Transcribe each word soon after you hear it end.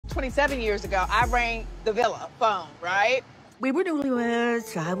27 years ago, I rang the villa phone, right? We were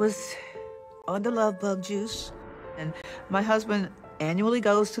newlyweds. I was on the love bug juice. And my husband annually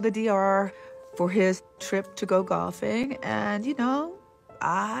goes to the DR for his trip to go golfing. And, you know,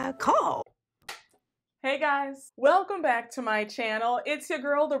 I called. Hey guys, welcome back to my channel. It's your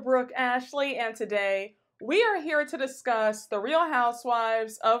girl, the Brooke Ashley, and today we are here to discuss The Real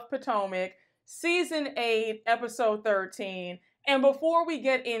Housewives of Potomac, Season 8, Episode 13. And before we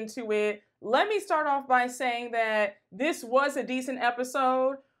get into it, let me start off by saying that this was a decent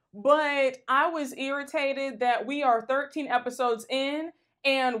episode, but I was irritated that we are 13 episodes in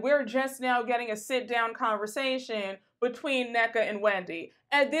and we're just now getting a sit-down conversation between Nneka and Wendy.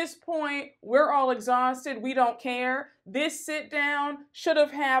 At this point, we're all exhausted. We don't care. This sit-down should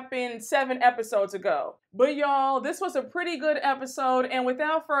have happened 7 episodes ago. But y'all, this was a pretty good episode, and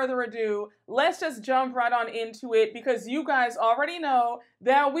without further ado, let's just jump right on into it because you guys already know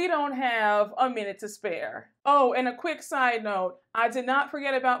that we don't have a minute to spare. Oh, and a quick side note, I did not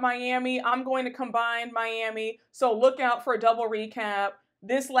forget about Miami. I'm going to combine Miami, so look out for a double recap.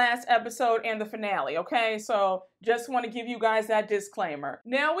 This last episode and the finale, okay? So just want to give you guys that disclaimer.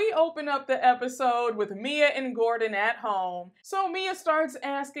 Now we open up the episode with Mia and Gordon at home. So Mia starts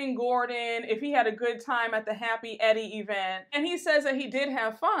asking Gordon if he had a good time at the Happy Eddie event, and he says that he did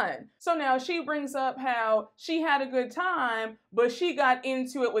have fun. So now she brings up how she had a good time, but she got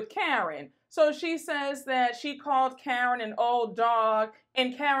into it with Karen. So she says that she called Karen an old dog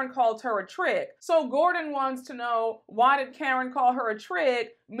and Karen called her a trick. So Gordon wants to know, why did Karen call her a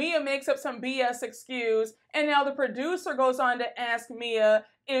trick? Mia makes up some BS excuse, and now the producer goes on to ask Mia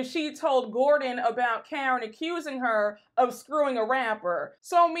if she told Gordon about Karen accusing her of screwing a rapper.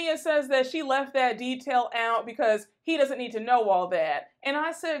 So Mia says that she left that detail out because he doesn't need to know all that. And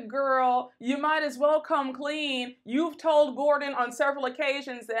I said, girl, you might as well come clean. You've told Gordon on several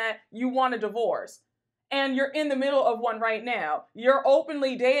occasions that you want a divorce. And you're in the middle of one right now. You're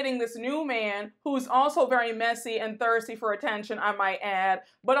openly dating this new man who's also very messy and thirsty for attention, I might add.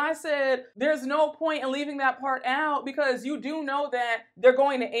 But I said, there's no point in leaving that part out because you do know that they're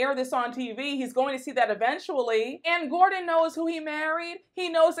going to air this on TV. He's going to see that eventually. And Gordon knows who he married. He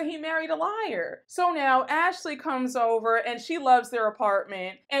knows that he married a liar. So now Ashley comes over and she loves their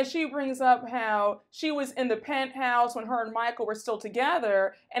apartment. And she brings up how she was in the penthouse when her and Michael were still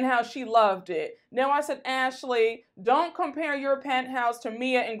together and how she loved it. Now I said, Ashley, don't compare your penthouse to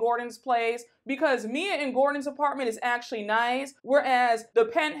Mia and Gordon's place because Mia and Gordon's apartment is actually nice, whereas the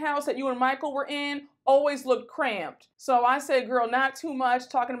penthouse that you and Michael were in always looked cramped. So I said, girl, not too much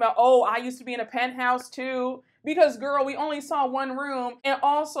talking about, oh, I used to be in a penthouse too. Because, girl, we only saw one room. And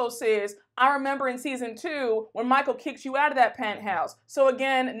also, sis, I remember in season 2 when Michael kicked you out of that penthouse. So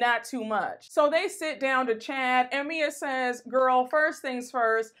again, not too much. So they sit down to chat and Mia says, girl, first things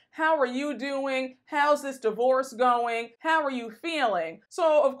first, how are you doing? How's this divorce going? How are you feeling?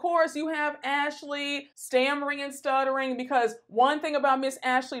 So of course you have Ashley stammering and stuttering because one thing about Miss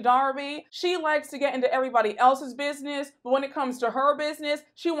Ashley Darby, she likes to get into everybody else's business, but when it comes to her business,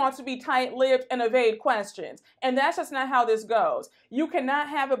 she wants to be tight-lipped and evade questions. And that's just not how this goes. You cannot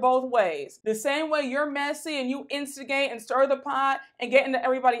have it both ways. The same way you're messy and you instigate and stir the pot and get into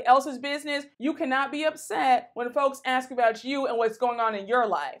everybody else's business, you cannot be upset when folks ask about you and what's going on in your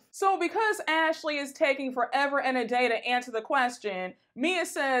life. So because Ashley is taking forever and a day to answer the question, Mia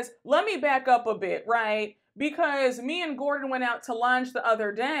says, let me back up a bit, right? Because me and Gordon went out to lunch the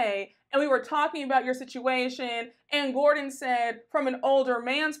other day and we were talking about your situation, and Gordon said, from an older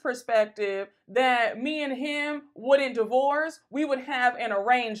man's perspective, that me and him wouldn't divorce, we would have an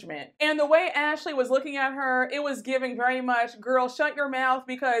arrangement. And the way Ashley was looking at her, it was giving very much, girl, shut your mouth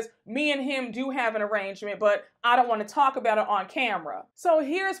because me and him do have an arrangement, but I don't want to talk about it on camera. So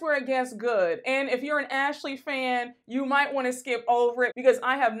here's where it gets good. And if you're an Ashley fan, you might want to skip over it because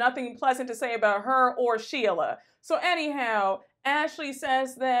I have nothing pleasant to say about her or Sheila. So anyhow, Ashley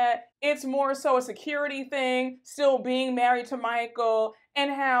says that it's more so a security thing, still being married to Michael,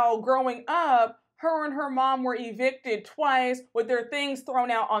 and how growing up, her and her mom were evicted twice with their things thrown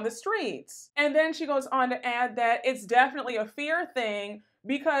out on the streets. And then she goes on to add that it's definitely a fear thing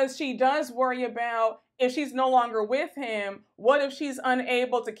because she does worry about if she's no longer with him, what if she's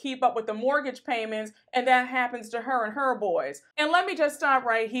unable to keep up with the mortgage payments and that happens to her and her boys? And let me just stop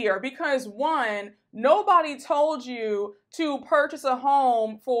right here because one, nobody told you to purchase a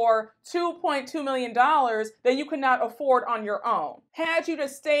home for $2.2 million that you could not afford on your own. Had you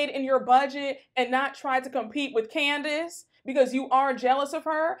just stayed in your budget and not tried to compete with Candace, because you are jealous of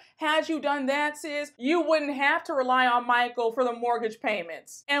her. Had you done that, sis, you wouldn't have to rely on Michael for the mortgage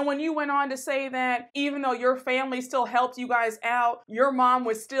payments. And when you went on to say that even though your family still helped you guys guys out, your mom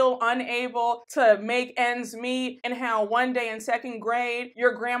was still unable to make ends meet, and how one day in second grade,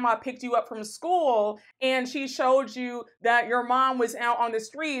 your grandma picked you up from school and she showed you that your mom was out on the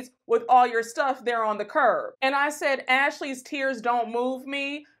streets with all your stuff there on the curb. And I said, Ashley's tears don't move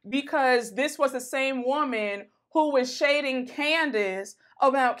me, because this was the same woman who was shading Candace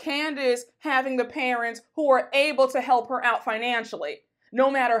about Candace having the parents who are able to help her out financially,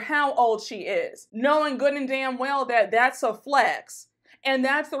 no matter how old she is, knowing good and damn well that that's a flex. And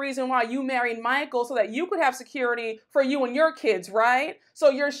that's the reason why you married Michael, so that you could have security for you and your kids, right? So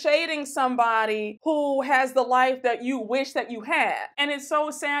you're shading somebody who has the life that you wish that you had. And it's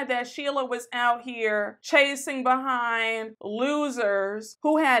so sad that Sheila was out here chasing behind losers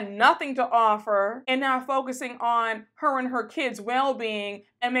who had nothing to offer, and now focusing on her and her kids' well-being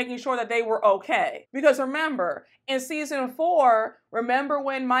and making sure that they were okay. Because remember, in season 4, remember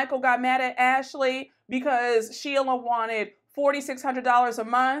when Michael got mad at Ashley because Sheila wanted $4,600 a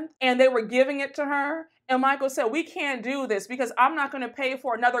month and they were giving it to her? And Michael said, we can't do this because I'm not going to pay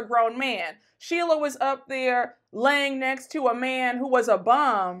for another grown man. Sheila was up there laying next to a man who was a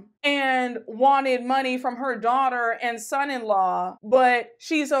bum and wanted money from her daughter and son-in-law, but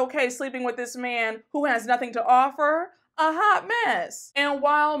she's okay sleeping with this man who has nothing to offer. A hot mess. And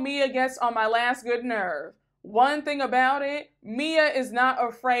while Mia gets on my last good nerve, one thing about it, Mia is not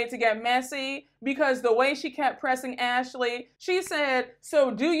afraid to get messy, because the way she kept pressing Ashley, she said,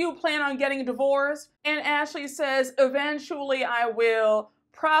 so do you plan on getting divorced? And Ashley says, eventually I will,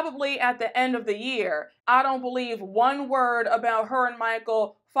 probably at the end of the year. I don't believe one word about her and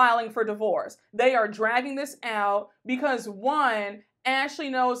Michael filing for divorce. They are dragging this out because, one, Ashley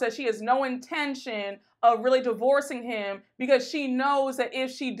knows that she has no intention of really divorcing him, because she knows that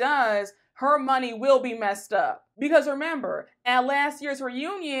if she does, her money will be messed up. Because remember, at last year's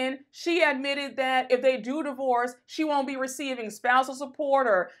reunion, she admitted that if they do divorce, she won't be receiving spousal support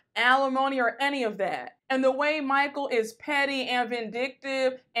or alimony or any of that. And the way Michael is petty and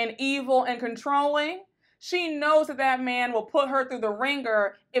vindictive and evil and controlling, she knows that that man will put her through the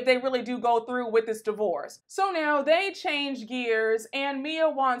ringer if they really do go through with this divorce. So now they change gears, and Mia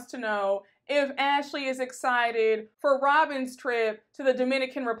wants to know if Ashley is excited for Robin's trip to the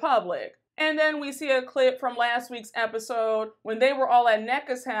Dominican Republic. And then we see a clip from last week's episode when they were all at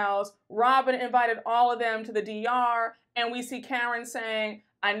Nneka's house. Robin invited all of them to the DR, and we see Karen saying,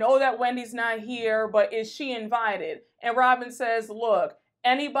 I know that Wendy's not here, but is she invited? And Robin says, look,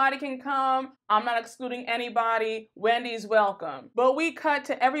 anybody can come. I'm not excluding anybody. Wendy's welcome. But we cut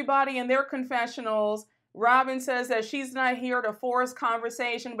to everybody in their confessionals. Robin says that she's not here to force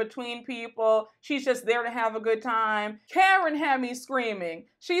conversation between people. She's just there to have a good time. Karen had me screaming.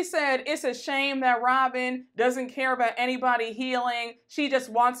 She said it's a shame that Robin doesn't care about anybody healing. She just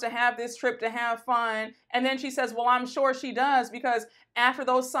wants to have this trip to have fun. And then she says, well, I'm sure she does, because after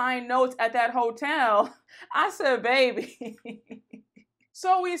those signed notes at that hotel, I said, baby.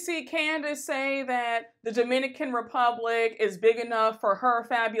 So we see Candace say that the Dominican Republic is big enough for her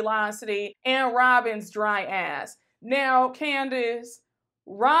fabulosity and Robin's dry ass. Now, Candace,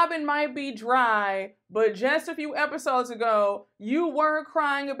 Robin might be dry, but just a few episodes ago, you were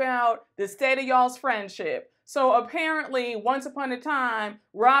crying about the state of y'all's friendship. So apparently, once upon a time,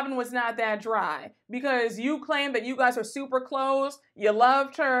 Robin was not that dry, because you claimed that you guys are super close, you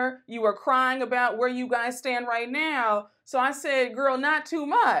loved her, you were crying about where you guys stand right now. So I said, girl, not too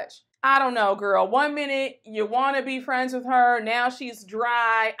much. I don't know, girl. 1 minute you want to be friends with her, now she's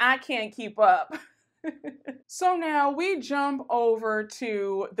dry. I can't keep up. So now we jump over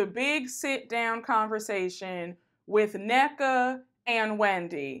to the big sit-down conversation with Nneka and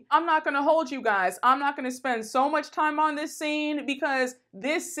Wendy. I'm not going to hold you guys. I'm not going to spend so much time on this scene, because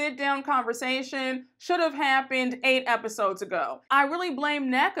this sit-down conversation should have happened 8 episodes ago. I really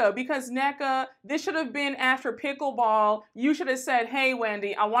blame Nneka, because Nneka, this should have been after pickleball. You should have said, hey,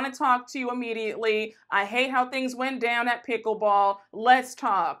 Wendy, I want to talk to you immediately. I hate how things went down at pickleball. Let's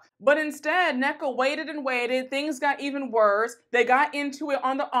talk. But instead, Nneka waited and waited. Things got even worse. They got into it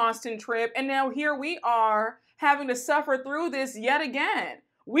on the Austin trip, and now here we are, having to suffer through this yet again.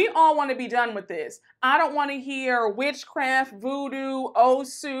 We all want to be done with this. I don't want to hear witchcraft, voodoo,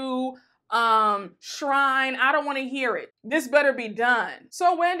 Osu, shrine. I don't want to hear it. This better be done.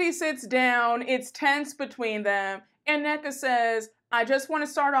 So Wendy sits down. It's tense between them. And Nneka says, I just want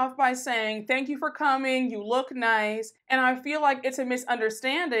to start off by saying thank you for coming. You look nice. And I feel like it's a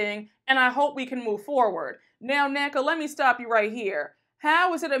misunderstanding, and I hope we can move forward. Now, Nneka, let me stop you right here.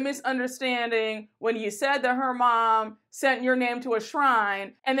 How is it a misunderstanding when you said that her mom sent your name to a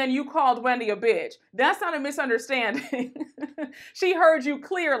shrine and then you called Wendy a bitch? That's not a misunderstanding. She heard you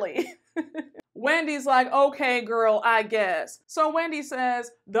clearly. Wendy's like, okay, girl, I guess. So Wendy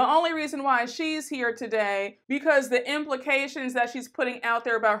says the only reason why she's here today because the implications that she's putting out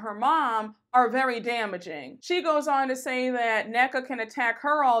there about her mom are very damaging. She goes on to say that Nneka can attack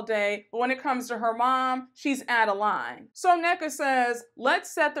her all day, but when it comes to her mom, she's out of line. So Nneka says,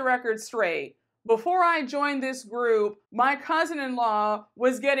 let's set the record straight. Before I joined this group, my cousin-in-law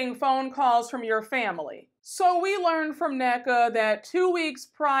was getting phone calls from your family. So we learned from Nneka that 2 weeks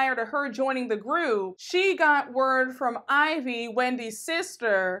prior to her joining the group, she got word from Ivy, Wendy's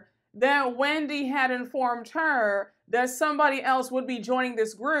sister, that Wendy had informed her that somebody else would be joining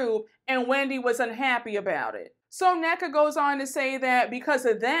this group and Wendy was unhappy about it. So Nneka goes on to say that because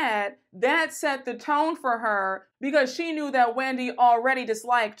of that, that set the tone for her because she knew that Wendy already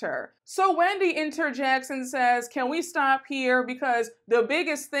disliked her. So Wendy interjects and says, can we stop here? Because the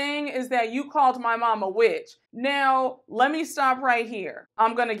biggest thing is that you called my mom a witch. Now, let me stop right here.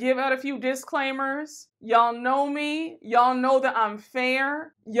 I'm going to give out a few disclaimers. Y'all know me. Y'all know that I'm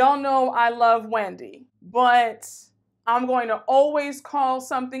fair. Y'all know I love Wendy. But I'm going to always call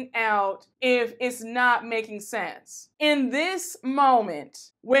something out if it's not making sense. In this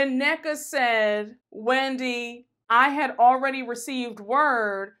moment, when Nneka said, Wendy, I had already received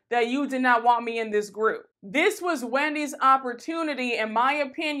word that you did not want me in this group. This was Wendy's opportunity, in my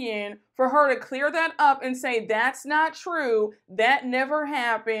opinion, for her to clear that up and say, that's not true. That never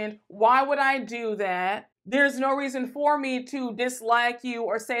happened. Why would I do that? There's no reason for me to dislike you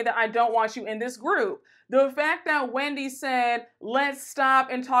or say that I don't want you in this group. The fact that Wendy said, let's stop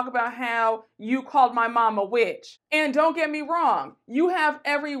and talk about how you called my mom a witch. And don't get me wrong, you have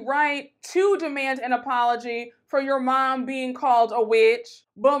every right to demand an apology for your mom being called a witch.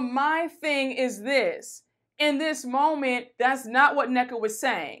 But my thing is this. In this moment, that's not what Nneka was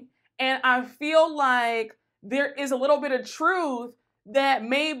saying. And I feel like there is a little bit of truth that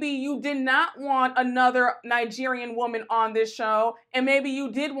maybe you did not want another Nigerian woman on this show, and maybe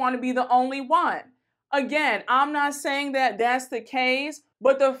you did want to be the only one. Again, I'm not saying that that's the case,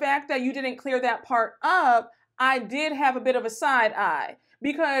 but the fact that you didn't clear that part up, I did have a bit of a side eye.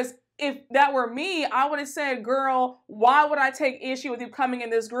 Because if that were me, I would have said, girl, why would I take issue with you coming in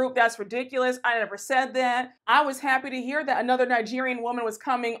this group? That's ridiculous. I never said that. I was happy to hear that another Nigerian woman was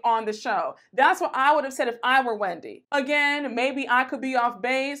coming on the show. That's what I would have said if I were Wendy. Again, maybe I could be off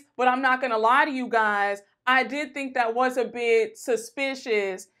base, but I'm not going to lie to you guys. I did think that was a bit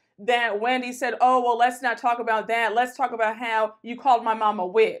suspicious that Wendy said, oh, well, let's not talk about that. Let's talk about how you called my mom a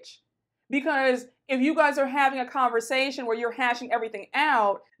witch. Because if you guys are having a conversation where you're hashing everything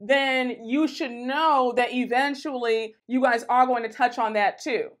out, then you should know that eventually you guys are going to touch on that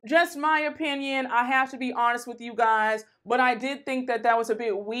too. Just my opinion, I have to be honest with you guys, but I did think that that was a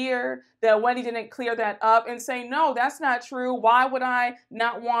bit weird that Wendy didn't clear that up and say, no, that's not true. Why would I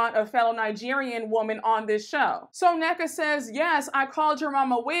not want a fellow Nigerian woman on this show? So Nneka says, yes, I called your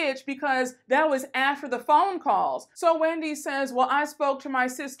mom a witch because that was after the phone calls. So Wendy says, well, I spoke to my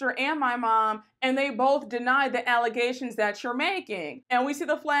sister and my mom and they both denied the allegations that you're making. And we see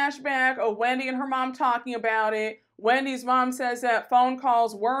the flashback of Wendy and her mom talking about it. Wendy's mom says that phone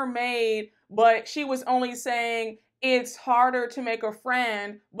calls were made, but she was only saying it's harder to make a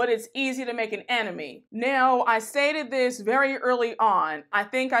friend, but it's easy to make an enemy. Now, I stated this very early on. I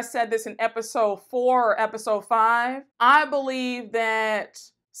think I said this in episode 4 or episode 5. I believe that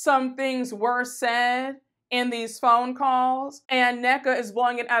some things were said in these phone calls, and Nneka is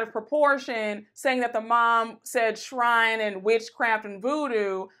blowing it out of proportion, saying that the mom said shrine and witchcraft and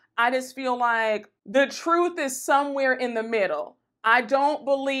voodoo. I just feel like the truth is somewhere in the middle. I don't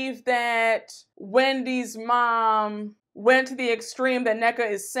believe that Wendy's mom went to the extreme that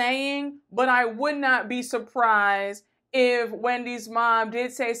Nneka is saying, but I would not be surprised if Wendy's mom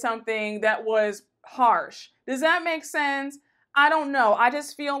did say something that was harsh. Does that make sense? I don't know. I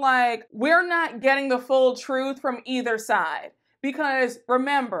just feel like we're not getting the full truth from either side. Because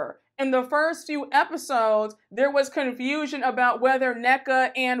remember, in the first few episodes, there was confusion about whether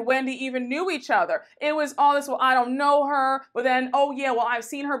Nneka and Wendy even knew each other. It was all this, well, I don't know her, but then, oh yeah, well, I've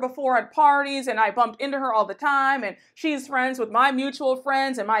seen her before at parties and I bumped into her all the time and she's friends with my mutual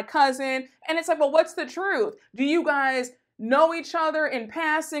friends and my cousin. And it's like, well, what's the truth? Do you guys know each other in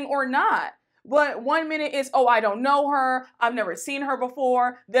passing or not? But 1 minute is, oh, I don't know her. I've never seen her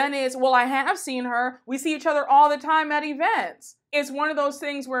before. Then it's, well, I have seen her. We see each other all the time at events. It's one of those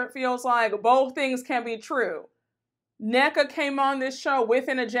things where it feels like both things can be true. Nneka came on this show with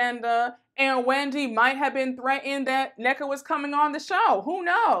an agenda, And Wendy might have been threatened that Nneka was coming on the show. Who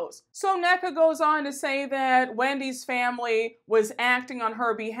knows? So Nneka goes on to say that Wendy's family was acting on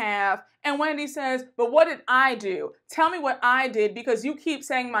her behalf. And Wendy says, but what did I do? Tell me what I did, because you keep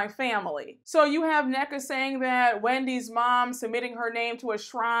saying my family. So you have Nneka saying that Wendy's mom submitting her name to a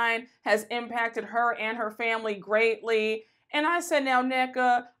shrine has impacted her and her family greatly. And I said, now,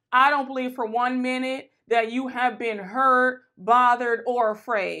 Nneka, I don't believe for 1 minute that you have been hurt, bothered, or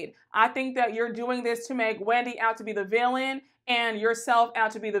afraid. I think that you're doing this to make Wendy out to be the villain and yourself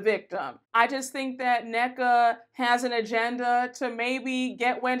out to be the victim. I just think that Nneka has an agenda to maybe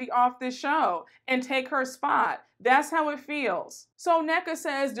get Wendy off this show and take her spot. That's how it feels. So Nneka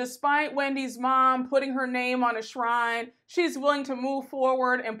says, despite Wendy's mom putting her name on a shrine, she's willing to move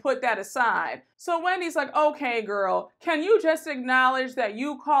forward and put that aside. So Wendy's like, okay, girl, can you just acknowledge that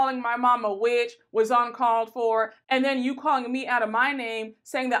you calling my mom a witch was uncalled for, and then you calling me out of my name,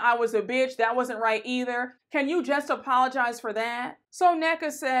 saying that I was a bitch, that wasn't right either? Can you just apologize for that? So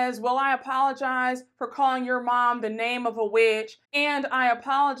Nneka says, well, I apologize for calling your mom the name of a witch, and I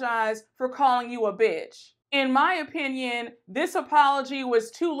apologize for calling you a bitch. In my opinion, this apology was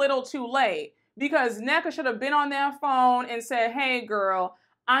too little too late, because Nneka should have been on that phone and said, hey girl,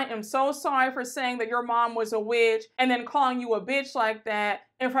 I am so sorry for saying that your mom was a witch and then calling you a bitch like that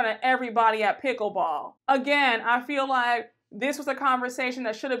in front of everybody at pickleball. Again, I feel like this was a conversation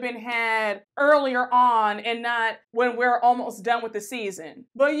that should have been had earlier on and not when we're almost done with the season.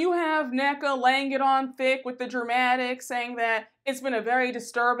 But you have Nneka laying it on thick with the dramatics, saying that it's been a very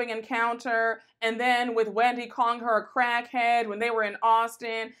disturbing encounter, and then with Wendy calling her a crackhead when they were in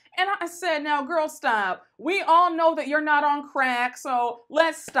Austin. And I said, now girl, stop. We all know that you're not on crack, so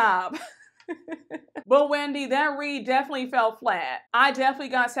let's stop. But Wendy, that read definitely fell flat. I definitely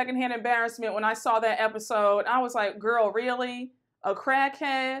got secondhand embarrassment when I saw that episode. I was like, girl, really? A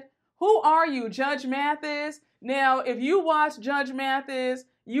crackhead? Who are you, Judge Mathis? Now, if you watch Judge Mathis,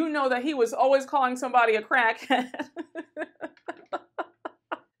 you know that he was always calling somebody a crackhead.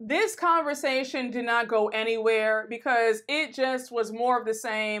 This conversation did not go anywhere because it just was more of the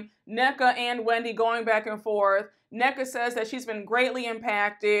same. Nneka and Wendy going back and forth. Nneka says that she's been greatly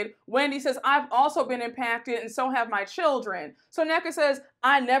impacted. Wendy says, I've also been impacted and so have my children. So Nneka says,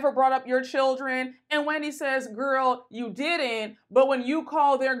 I never brought up your children. And Wendy says, girl, you didn't. But when you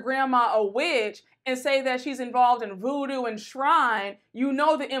call their grandma a witch and say that she's involved in voodoo and shrine, you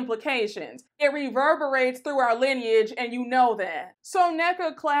know the implications. It reverberates through our lineage and you know that. So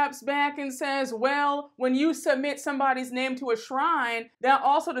Nneka claps back and says, well, when you submit somebody's name to a shrine, that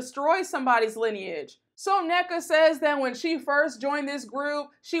also destroys somebody's lineage. So Nneka says that when she first joined this group,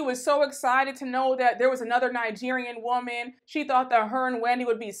 she was so excited to know that there was another Nigerian woman. She thought that her and Wendy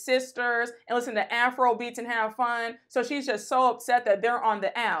would be sisters and listen to Afro beats and have fun. So she's just so upset that they're on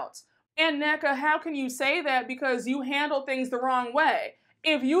the outs. And Nneka, how can you say that? Because you handle things the wrong way.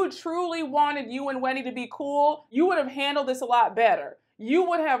 If you truly wanted you and Wendy to be cool, you would have handled this a lot better. You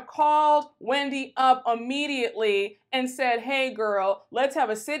would have called Wendy up immediately and said, hey girl, let's have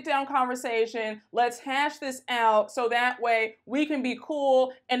a sit-down conversation. Let's hash this out so that way we can be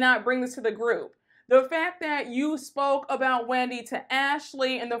cool and not bring this to the group. The fact that you spoke about Wendy to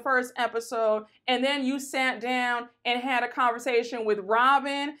Ashley in the first episode, and then you sat down and had a conversation with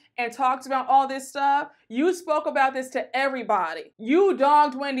Robin and talked about all this stuff, you spoke about this to everybody. You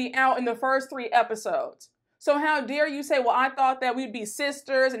dogged Wendy out in the first 3 episodes. So how dare you say, well, I thought that we'd be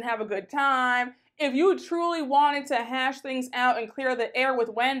sisters and have a good time. If you truly wanted to hash things out and clear the air with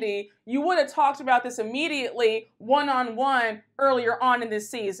Wendy, you would have talked about this immediately one-on-one earlier on in this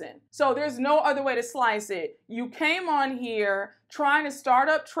season. So there's no other way to slice it. You came on here trying to start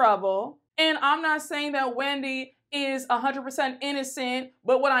up trouble, and I'm not saying that Wendy is 100% innocent,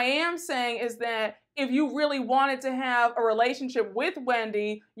 but what I am saying is that if you really wanted to have a relationship with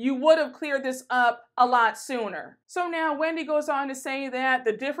Wendy, you would have cleared this up a lot sooner. So now Wendy goes on to say that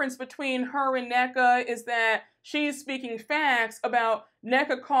the difference between her and Nneka is that she's speaking facts about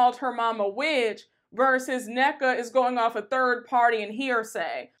Nneka called her mom a witch versus Nneka is going off a third party and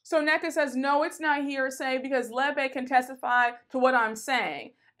hearsay. So Nneka says, no, it's not hearsay because Lebe can testify to what I'm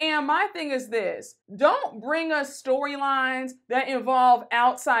saying. And my thing is this, don't bring us storylines that involve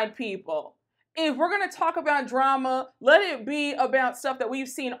outside people. If we're going to talk about drama, let it be about stuff that we've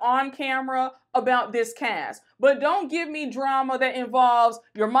seen on camera about this cast. But don't give me drama that involves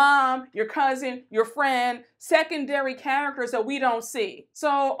your mom, your cousin, your friend, secondary characters that we don't see. So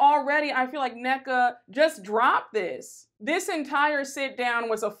already I feel like Nneka just dropped this. This entire sit down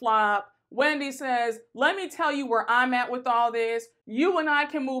was a flop. Wendy says, let me tell you where I'm at with all this. You and I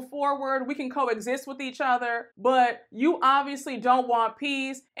can move forward. We can coexist with each other, but you obviously don't want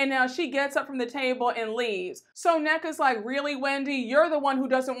peace. And now she gets up from the table and leaves. So Nneka's like, really, Wendy? You're the one who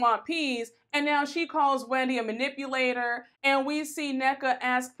doesn't want peace. And now she calls Wendy a manipulator. And we see Nneka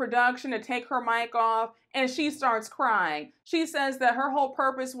ask production to take her mic off, and she starts crying. She says that her whole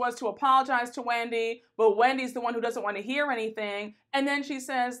purpose was to apologize to Wendy, but Wendy's the one who doesn't want to hear anything. And then she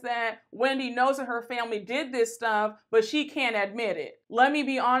says that Wendy knows that her family did this stuff, but she can't admit it. Let me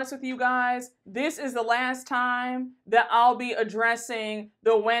be honest with you guys. This is the last time that I'll be addressing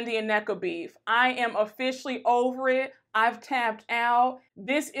the Wendy and Nneka beef. I am officially over it. I've tapped out.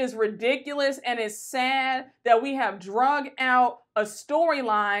 This is ridiculous, and it's sad that we have drug out a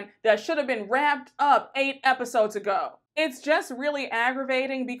storyline that should have been wrapped up 8 episodes ago. It's just really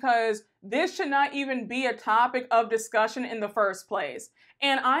aggravating because this should not even be a topic of discussion in the first place.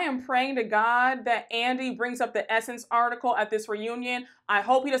 And I am praying to God that Andy brings up the Essence article at this reunion. I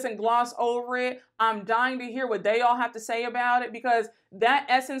hope he doesn't gloss over it. I'm dying to hear what they all have to say about it because that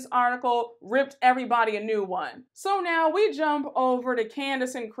Essence article ripped everybody a new one. So now we jump over to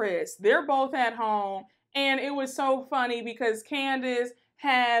Candace and Chris. They're both at home, and it was so funny because Candace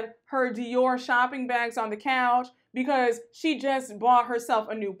had her Dior shopping bags on the couch because she just bought herself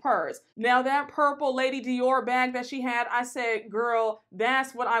a new purse. Now that purple Lady Dior bag that she had, I said, girl,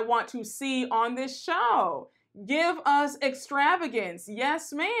 that's what I want to see on this show. Give us extravagance.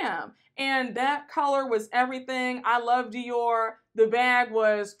 Yes, ma'am. And that color was everything. I love Dior. The bag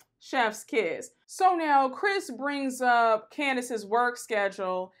was chef's kiss. So now Chris brings up Candace's work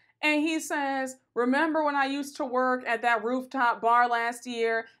schedule, and he says, remember when I used to work at that rooftop bar last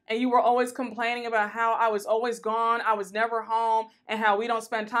year and you were always complaining about how I was always gone, I was never home, and how we don't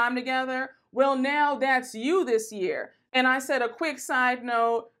spend time together? Well, now that's you this year. And I said, a quick side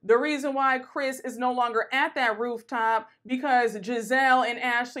note, the reason why Chris is no longer at that rooftop because Gizelle and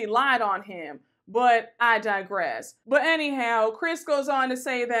Ashley lied on him. But I digress. But anyhow, Chris goes on to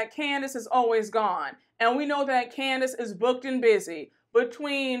say that Candace is always gone. And we know that Candace is booked and busy.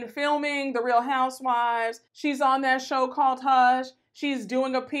 Between filming The Real Housewives, she's on that show called Hush, she's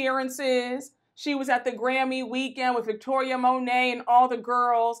doing appearances, she was at the Grammy weekend with Victoria Monet and all the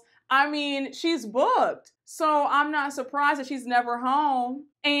girls. I mean, she's booked. So I'm not surprised that she's never home.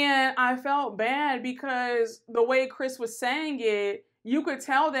 And I felt bad because the way Chris was saying it, you could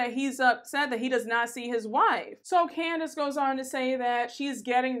tell that he's upset that he does not see his wife. So Candace goes on to say that she's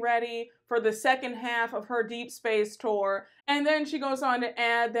getting ready for the second half of her Deep Space tour. And then she goes on to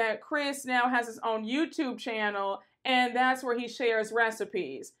add that Chris now has his own YouTube channel, and that's where he shares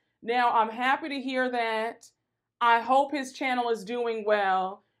recipes. Now, I'm happy to hear that. I hope his channel is doing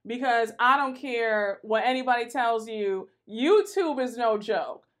well because I don't care what anybody tells you. YouTube is no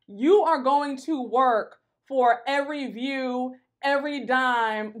joke. You are going to work for every view, every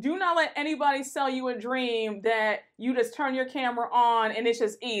dime. Do not let anybody sell you a dream that you just turn your camera on and it's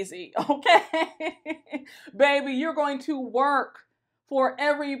just easy, okay? Baby, you're going to work for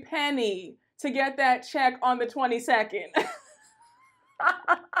every penny to get that check on the 22nd.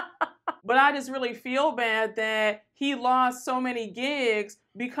 But I just really feel bad that he lost so many gigs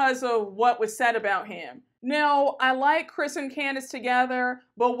because of what was said about him. Now, I like Chris and Candace together,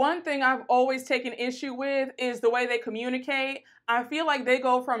 but one thing I've always taken issue with is the way they communicate. I feel like they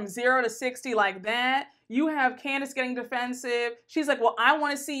go from 0 to 60 like that. You have Candace getting defensive. She's like, well, I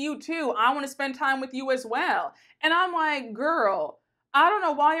want to see you too. I want to spend time with you as well. And I'm like, girl, I don't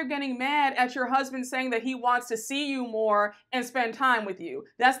know why you're getting mad at your husband saying that he wants to see you more and spend time with you.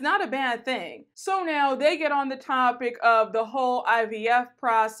 That's not a bad thing. So now they get on the topic of the whole IVF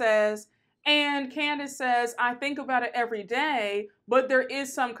process. And Candace says, I think about it every day, but there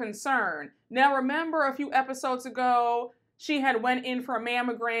is some concern. Now, remember a few episodes ago, she had went in for a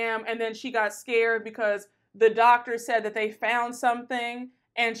mammogram and then she got scared because the doctor said that they found something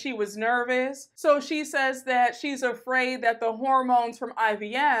and she was nervous. So she says that she's afraid that the hormones from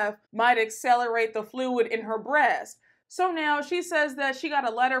IVF might accelerate the fluid in her breast. So now she says that she got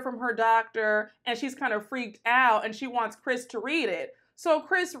a letter from her doctor and she's kind of freaked out and she wants Chris to read it. So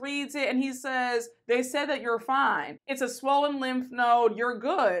Chris reads it and he says, they said that you're fine. It's a swollen lymph node. You're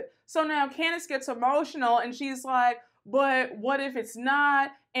good. So now Candace gets emotional and she's like, but what if it's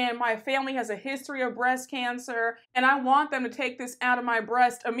not? And my family has a history of breast cancer and I want them to take this out of my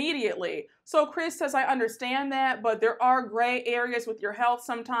breast immediately. So Chris says, I understand that, but there are gray areas with your health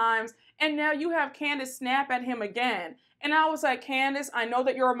sometimes. And now you have Candace snap at him again. And I was like, Candace, I know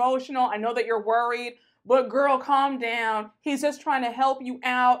that you're emotional. I know that you're worried. But girl, calm down. He's just trying to help you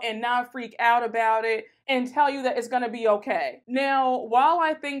out and not freak out about it. and tell you that it's going to be okay. Now, while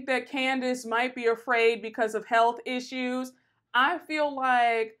I think that Candace might be afraid because of health issues, I feel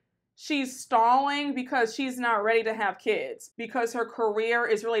like she's stalling because she's not ready to have kids, because her career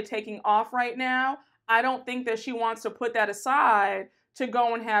is really taking off right now. I don't think that she wants to put that aside to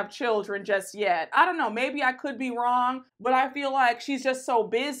go and have children just yet. I don't know, maybe I could be wrong, but I feel like she's just so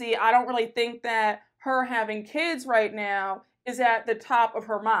busy. I don't really think that her having kids right now is at the top of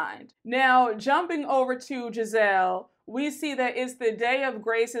her mind. Now, jumping over to Gizelle, we see that it's the day of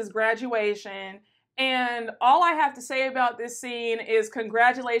Grace's graduation, and all I have to say about this scene is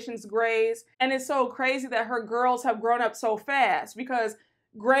congratulations, Grace. And it's so crazy that her girls have grown up so fast, because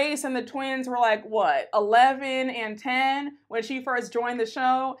Grace and the twins were like, what, 11 and 10 when she first joined the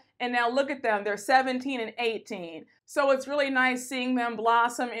show? And now look at them, they're 17 and 18. So it's really nice seeing them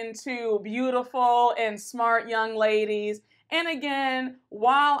blossom into beautiful and smart young ladies. And again,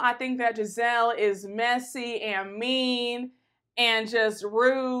 while I think that Gizelle is messy and mean and just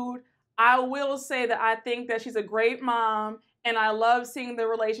rude, I will say that I think that she's a great mom, and I love seeing the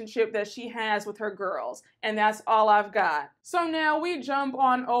relationship that she has with her girls. And that's all I've got. So now we jump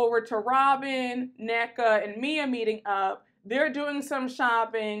on over to Robin, Nneka, and Mia meeting up. They're doing some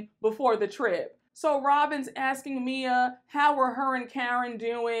shopping before the trip. So Robin's asking Mia, how are her and Karen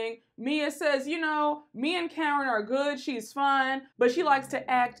doing? Mia says, you know, me and Karen are good, she's fun, but she likes to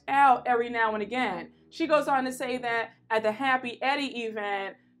act out every now and again. She goes on to say that at the Happy Eddie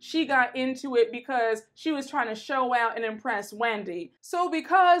event, she got into it because she was trying to show out and impress Wendy. So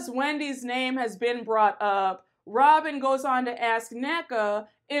because Wendy's name has been brought up, Robin goes on to ask Nneka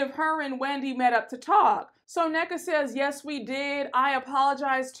if her and Wendy met up to talk. So Nneka says, yes, we did. I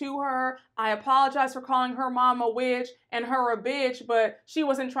apologized to her. I apologized for calling her mom a witch and her a bitch, but she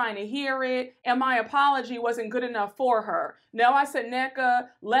wasn't trying to hear it, and my apology wasn't good enough for her. No, I said, Nneka,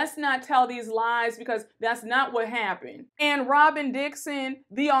 let's not tell these lies, because that's not what happened. And Robin Dixon,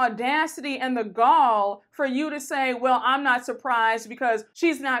 the audacity and the gall for you to say, well, I'm not surprised because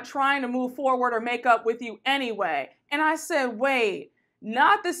she's not trying to move forward or make up with you anyway. And I said, wait.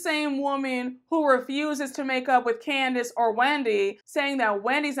 Not the same woman who refuses to make up with Candace or Wendy, saying that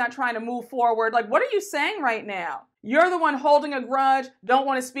Wendy's not trying to move forward. Like, what are you saying right now? You're the one holding a grudge, don't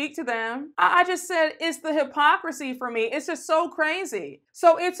want to speak to them. I just said it's the hypocrisy for me. It's just so crazy.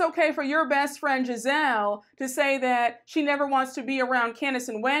 So it's okay for your best friend Gizelle to say that she never wants to be around Candace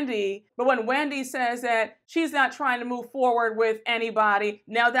and Wendy, but when Wendy says that she's not trying to move forward with anybody,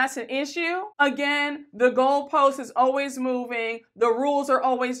 now that's an issue? Again, the goalpost is always moving. The rules are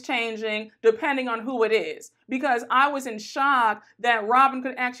always changing depending on who it is. Because I was in shock that Robin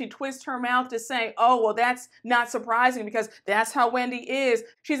could actually twist her mouth to say, oh, well, that's not surprising because that's how Wendy is.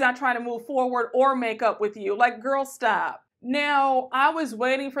 She's not trying to move forward or make up with you. Like, girl, stop. Now, I was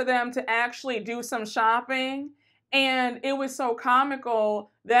waiting for them to actually do some shopping, and it was so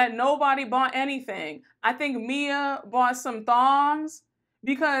comical that nobody bought anything. I think Mia bought some thongs,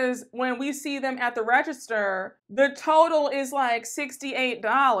 because when we see them at the register, the total is like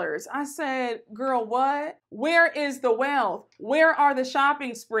 $68. I said, girl, what? Where is the wealth? Where are the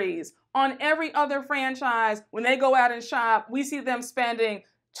shopping sprees? On every other franchise, when they go out and shop, we see them spending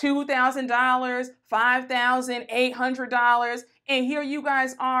 $2,000, $5,000, $800, and here you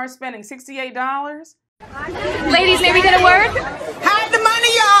guys are spending $68? Ladies, may we get a word? Hide the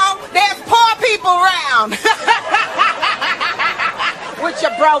money, y'all. There's poor people around. With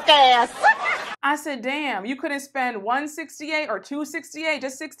your broke ass. I said, damn, you couldn't spend $168 or $268,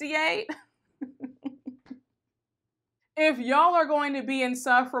 just $68? If y'all are going to be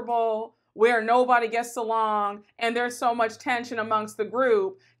insufferable, where nobody gets along and there's so much tension amongst the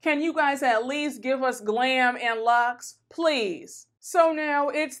group, can you guys at least give us glam and lux, please? So now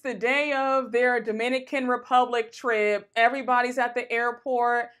it's the day of their Dominican Republic trip. Everybody's at the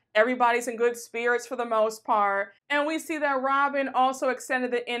airport. Everybody's in good spirits for the most part. And we see that Robin also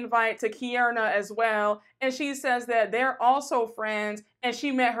extended the invite to Kierna as well. And she says that they're also friends and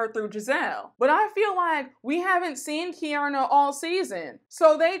she met her through Gizelle. But I feel like we haven't seen Kierna all season.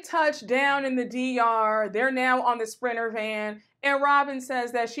 So they touch down in the DR. They're now on the Sprinter van. And Robin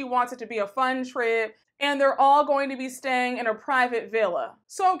says that she wants it to be a fun trip, and they're all going to be staying in a private villa.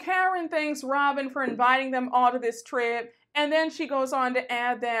 So Karen thanks Robin for inviting them all to this trip, and then she goes on to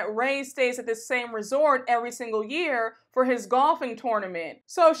add that Ray stays at the same resort every single year for his golfing tournament.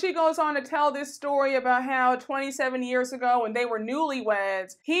 So she goes on to tell this story about how 27 years ago, when they were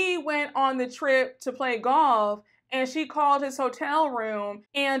newlyweds, he went on the trip to play golf, and she called his hotel room,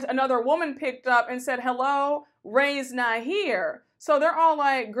 and another woman picked up and said, hello, Ray's not here. So they're all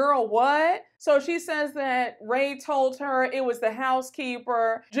like, girl, what? So she says that Ray told her it was the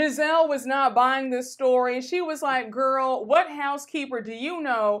housekeeper. Gizelle was not buying this story. She was like, girl, what housekeeper do you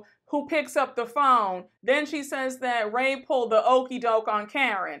know who picks up the phone? Then she says that Ray pulled the okey doke on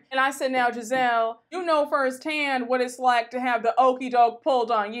Karen. And I said, now, Gizelle, you know firsthand what it's like to have the okey doke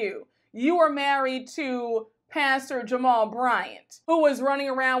pulled on you. You were married to Pastor Jamal Bryant, who was running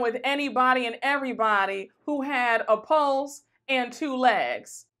around with anybody and everybody who had a pulse and 2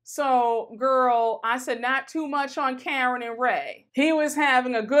 legs. So, girl, I said not too much on Karen and Ray. He was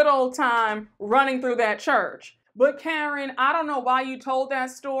having a good old time running through that church. But Karen, I don't know why you told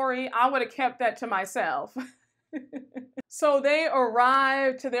that story. I would have kept that to myself. So they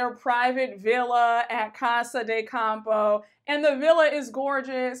arrived to their private villa at Casa de Campo, and the villa is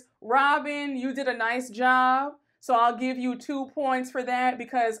gorgeous. Robin, you did a nice job. So I'll give you 2 points for that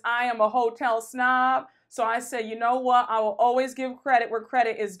because I am a hotel snob. So I said, you know what? I will always give credit where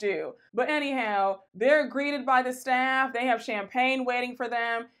credit is due. But anyhow, they're greeted by the staff. They have champagne waiting for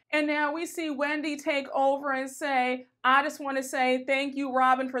them. And now we see Wendy take over and say, I just want to say thank you,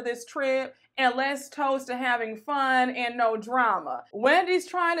 Robin, for this trip. And let's toast to having fun and no drama. Wendy's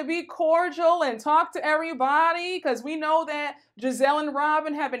trying to be cordial and talk to everybody because we know that Gizelle and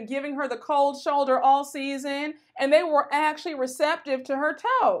Robin have been giving her the cold shoulder all season, and they were actually receptive to her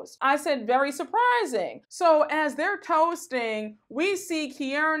toast. I said, very surprising. So as they're toasting, we see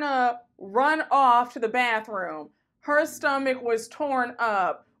Kierna run off to the bathroom. Her stomach was torn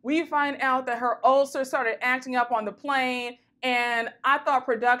up. We find out that her ulcer started acting up on the plane, and I thought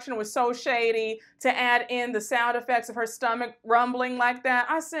production was so shady to add in the sound effects of her stomach rumbling like that.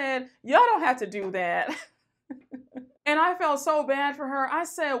 I said, y'all don't have to do that. And I felt so bad for her. I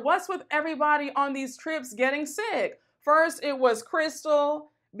said, what's with everybody on these trips getting sick? First, it was Crystal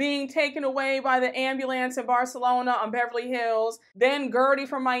being taken away by the ambulance in Barcelona on Beverly Hills. Then Gertie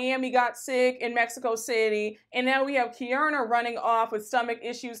from Miami got sick in Mexico City. And now we have Kierna running off with stomach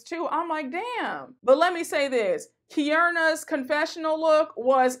issues too. I'm like, damn. But let me say this. Kierna's confessional look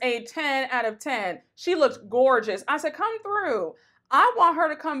was a 10 out of 10. She looked gorgeous. I said, come through. I want her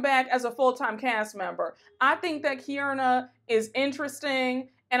to come back as a full-time cast member. I think that Kierna is interesting,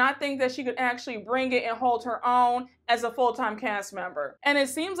 and I think that she could actually bring it and hold her own as a full-time cast member. And it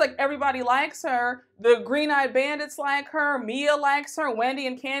seems like everybody likes her. The Green-Eyed Bandits like her, Mia likes her, Wendy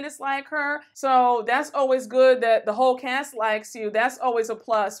and Candace like her. So that's always good that the whole cast likes you. That's always a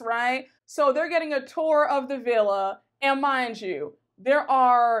plus, right? So they're getting a tour of the villa, and mind you, there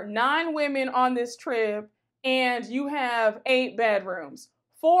are 9 women on this trip, and you have 8 bedrooms,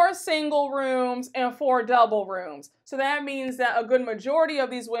 4 single rooms and 4 double rooms. So that means that a good majority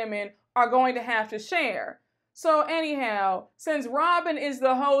of these women are going to have to share. So anyhow, since Robin is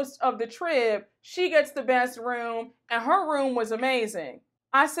the host of the trip, she gets the best room, and her room was amazing.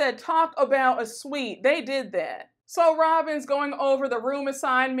 I said, talk about a suite. They did that. So Robin's going over the room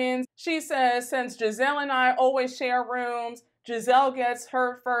assignments. She says, since Gizelle and I always share rooms, Gizelle gets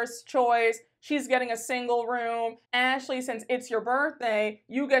her first choice. She's getting a single room. Ashley, since it's your birthday,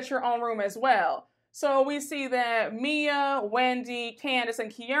 you get your own room as well. So we see that Mia, Wendy, Candace, and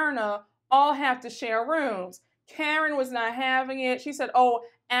Kierna all have to share rooms. Karen was not having it. She said, oh,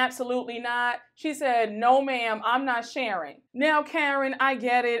 absolutely not. She said, no, ma'am, I'm not sharing. Now, Karen, I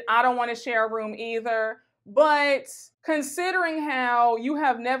get it. I don't want to share a room either. But considering how you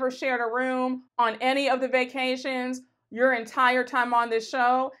have never shared a room on any of the vacations your entire time on this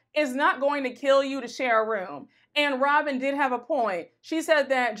show, it's not going to kill you to share a room. And Robin did have a point. She said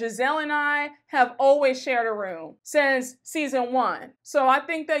that Gizelle and I have always shared a room since season 1. So I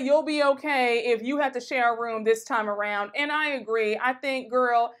think that you'll be okay if you have to share a room this time around. And I agree. I think,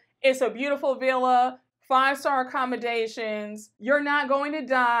 girl, it's a beautiful villa, 5-star accommodations. You're not going to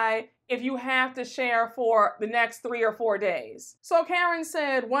die if you have to share for the next 3 or 4 days. So Karen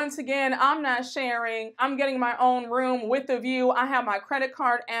said, once again, I'm not sharing. I'm getting my own room with the view. I have my credit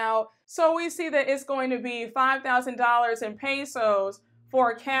card out. So we see that it's going to be $5,000 in pesos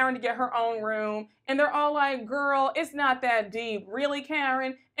for Karen to get her own room. And they're all like, girl, it's not that deep. Really,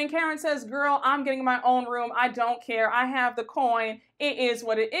 Karen? And Karen says, girl, I'm getting my own room. I don't care. I have the coin. It is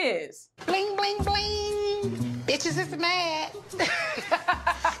what it is. Bling, bling, bling. Bitches is mad.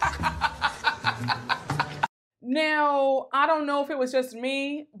 Now, I don't know if it was just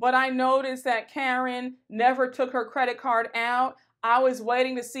me, but I noticed that Karen never took her credit card out. I was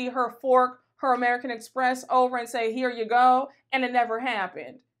waiting to see her fork her American Express over and say, here you go, and it never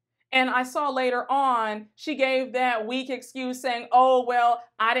happened. And I saw later on, she gave that weak excuse saying, oh, well,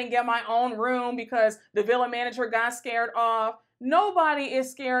 I didn't get my own room because the villa manager got scared off. Nobody is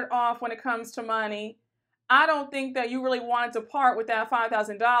scared off when it comes to money. I don't think that you really wanted to part with that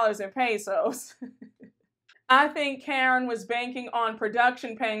 $5,000 in pesos. I think Karen was banking on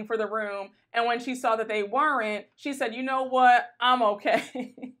production paying for the room, and when she saw that they weren't, she said, you know what, I'm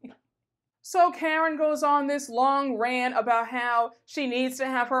okay. So Karen goes on this long rant about how she needs to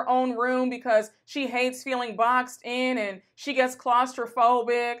have her own room because she hates feeling boxed in and she gets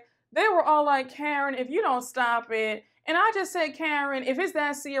claustrophobic. They were all like, Karen, if you don't stop it. And I just said, Karen, if it's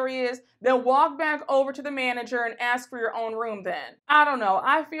that serious, then walk back over to the manager and ask for your own room then. I don't know.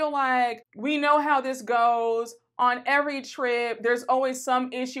 I feel like we know how this goes. On every trip, there's always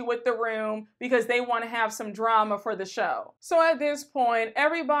some issue with the room because they want to have some drama for the show. So at this point,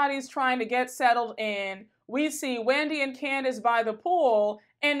 everybody's trying to get settled in. We see Wendy and Candace by the pool,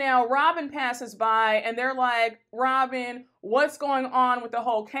 and now Robin passes by, and they're like, Robin, what's going on with the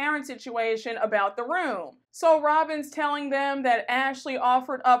whole Karen situation about the room? So Robin's telling them that Ashley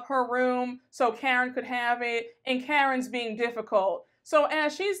offered up her room so Karen could have it, and Karen's being difficult. So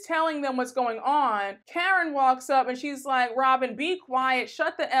as she's telling them what's going on, Karen walks up and she's like, Robin, be quiet,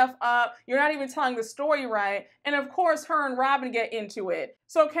 shut the F up. You're not even telling the story right. And of course, her and Robin get into it.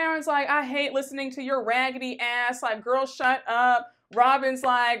 So Karen's like, I hate listening to your raggedy ass. Like, girl, shut up. Robin's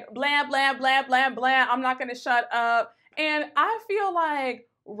like, blah, blah, blah, blah, blah. I'm not going to shut up. And I feel like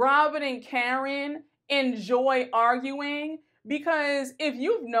Robin and Karen enjoy arguing because if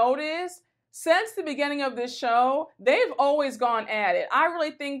you've noticed, since the beginning of this show, they've always gone at it. I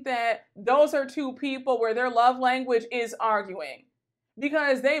really think that those are two people where their love language is arguing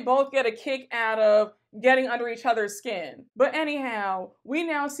because they both get a kick out of getting under each other's skin. But anyhow, we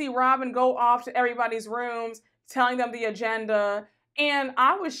now see Robin go off to everybody's rooms, telling them the agenda. And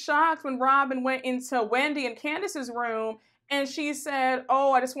I was shocked when Robin went into Wendy and Candace's room and she said,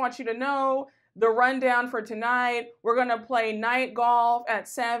 oh, I just want you to know the rundown for tonight. We're going to play night golf at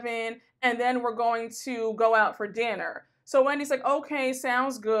 7. And then we're going to go out for dinner. So Wendy's like, okay,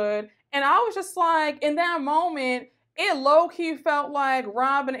 sounds good. And I was just like, in that moment, it low-key felt like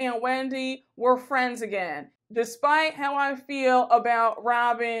Robin and Wendy were friends again. Despite how I feel about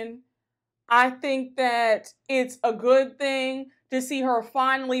Robin, I think that it's a good thing to see her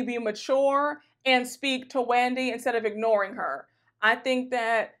finally be mature and speak to Wendy instead of ignoring her. I think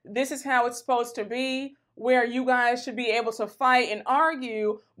that this is how it's supposed to be, where you guys should be able to fight and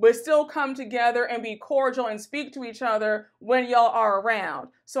argue, but still come together and be cordial and speak to each other when y'all are around.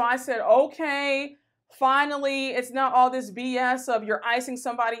 So I said, okay, finally, it's not all this BS of you're icing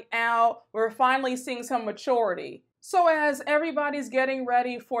somebody out. We're finally seeing some maturity. So as everybody's getting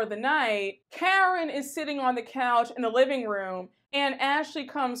ready for the night, Karen is sitting on the couch in the living room, and Ashley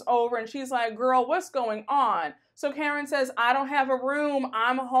comes over and she's like, girl, what's going on? So Karen says, I don't have a room.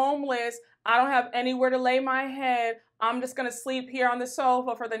 I'm homeless. I don't have anywhere to lay my head. I'm just going to sleep here on the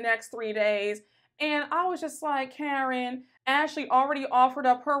sofa for the next 3 days. And I was just like, Karen, Ashley already offered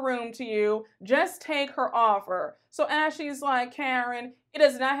up her room to you. Just take her offer. So Ashley's like, Karen, it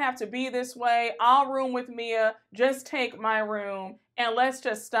does not have to be this way. I'll room with Mia. Just take my room and let's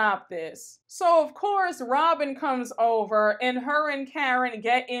just stop this. So of course, Robin comes over and her and Karen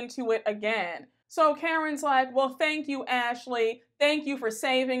get into it again. So Karen's like, well, thank you, Ashley. Thank you for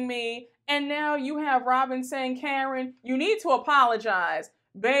saving me. And now you have Robin saying, Karen, you need to apologize.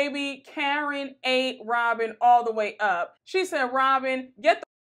 Baby, Karen ate Robin all the way up. She said, Robin, get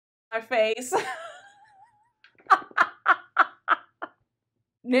the out of my face.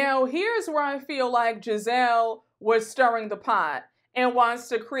 Now, here's where I feel like Gizelle was stirring the pot and wants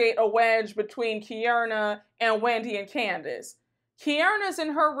to create a wedge between Kierna and Wendy and Candace. Kierna's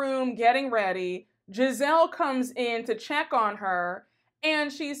in her room getting ready. Gizelle comes in to check on her.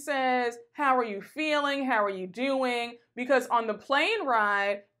 And she says, how are you feeling? How are you doing? Because on the plane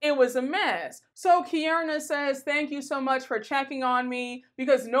ride, it was a mess. So Kierna says, thank you so much for checking on me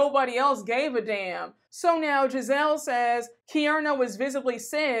because nobody else gave a damn. So now Gizelle says Kierna was visibly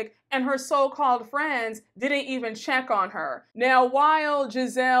sick and her so-called friends didn't even check on her. Now, while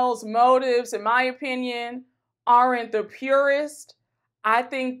Gizelle's motives, in my opinion, aren't the purest, I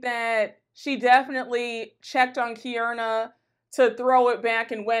think that she definitely checked on Kierna to throw it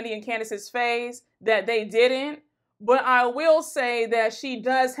back in Wendy and Candace's face that they didn't. But I will say that she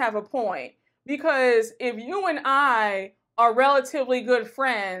does have a point. Because if you and I are relatively good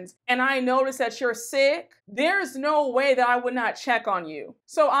friends and I notice that you're sick, there's no way that I would not check on you.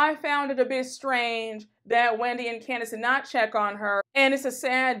 So I found it a bit strange that Wendy and Candace did not check on her. And it's a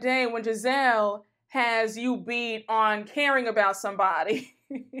sad day when Gizelle has you beat on caring about somebody.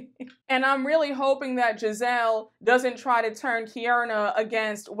 And I'm really hoping that Gizelle doesn't try to turn Kierna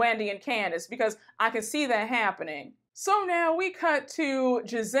against Wendy and Candace because I can see that happening. So now we cut to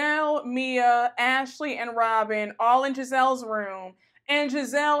Gizelle, Mia, Ashley, and Robin all in Gizelle's room, and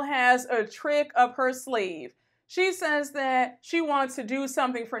Gizelle has a trick up her sleeve. She says that she wants to do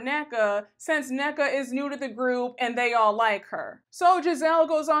something for Nneka since Nneka is new to the group and they all like her. So Gizelle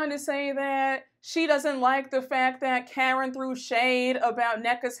goes on to say that she doesn't like the fact that Karen threw shade about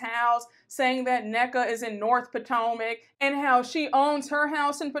Nneka's house, saying that Nneka is in North Potomac and how she owns her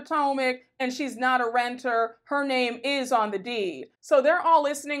house in Potomac and she's not a renter. Her name is on the deed. So they're all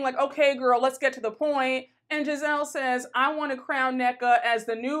listening like, okay, girl, let's get to the point. And Gizelle says, I want to crown Nneka as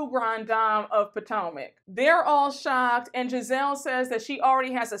the new Grande Dame of Potomac. They're all shocked, and Gizelle says that she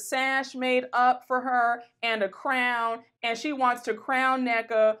already has a sash made up for her and a crown, and she wants to crown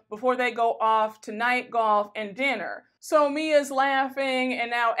Nneka before they go off to night golf and dinner. So Mia's laughing,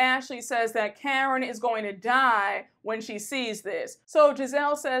 and now Ashley says that Karen is going to die when she sees this. So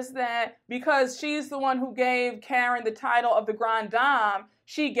Gizelle says that because she's the one who gave Karen the title of the Grande Dame,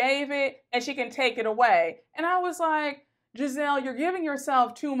 she gave it and she can take it away. And I was like, Gizelle, you're giving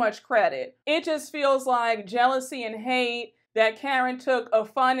yourself too much credit. It just feels like jealousy and hate that Karen took a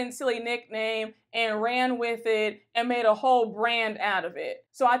fun and silly nickname and ran with it and made a whole brand out of it.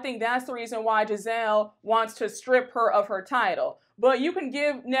 So I think that's the reason why Gizelle wants to strip her of her title. But you can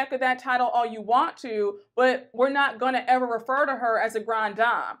give Nneka that title all you want to, but we're not going to ever refer to her as a Grande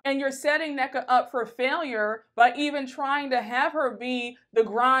Dame. And you're setting Nneka up for failure by even trying to have her be the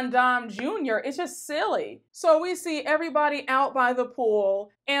Grande Dame Junior. It's just silly. So we see everybody out by the pool,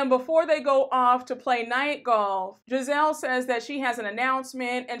 and before they go off to play night golf, Gizelle says that she has an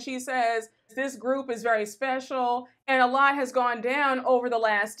announcement, and she says, this group is very special and a lot has gone down over the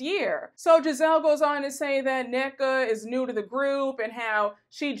last year. So Gizelle goes on to say that Nneka is new to the group and how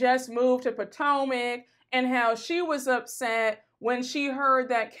she just moved to Potomac and how she was upset when she heard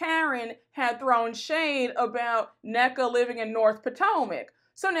that Karen had thrown shade about Nneka living in North Potomac.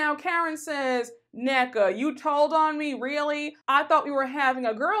 So now Karen says, Nneka, you told on me, really? I thought we were having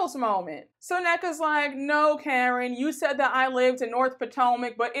a girls' moment. So Nneka's like, no, Karen, you said that I lived in North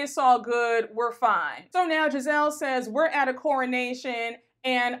Potomac, but it's all good, we're fine. So now Gizelle says, we're at a coronation,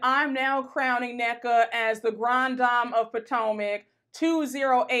 and I'm now crowning Nneka as the Grande Dame of Potomac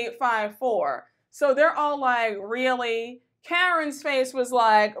 20854. So they're all like, really? Karen's face was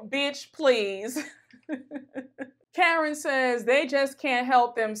like, bitch, please. Karen says they just can't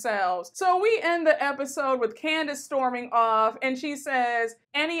help themselves. So we end the episode with Candace storming off, and she says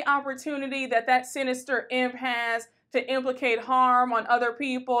any opportunity that sinister imp has to implicate harm on other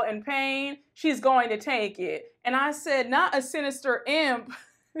people and pain, she's going to take it. And I said, not a sinister imp.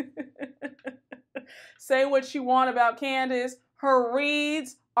 Say what you want about Candace. Her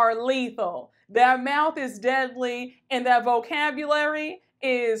reads are lethal. That mouth is deadly, and that vocabulary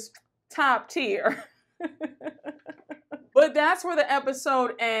is top tier. But that's where the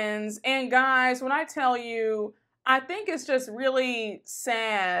episode ends. And guys, when I tell you, I think it's just really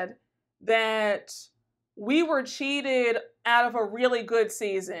sad that we were cheated out of a really good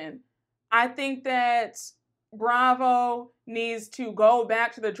season. I think that Bravo needs to go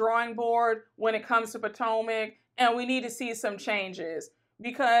back to the drawing board when it comes to Potomac, and we need to see some changes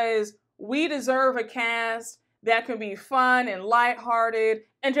because we deserve a cast that can be fun and lighthearted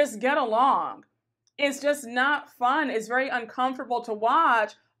and just get along. It's just not fun. It's very uncomfortable to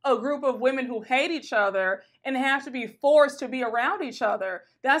watch a group of women who hate each other and have to be forced to be around each other.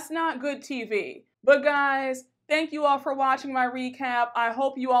 That's not good TV. But guys, thank you all for watching my recap. I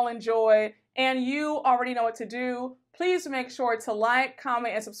hope you all enjoyed, and you already know what to do. Please make sure to like,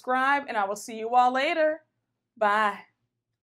 comment, and subscribe, and I will see you all later. Bye.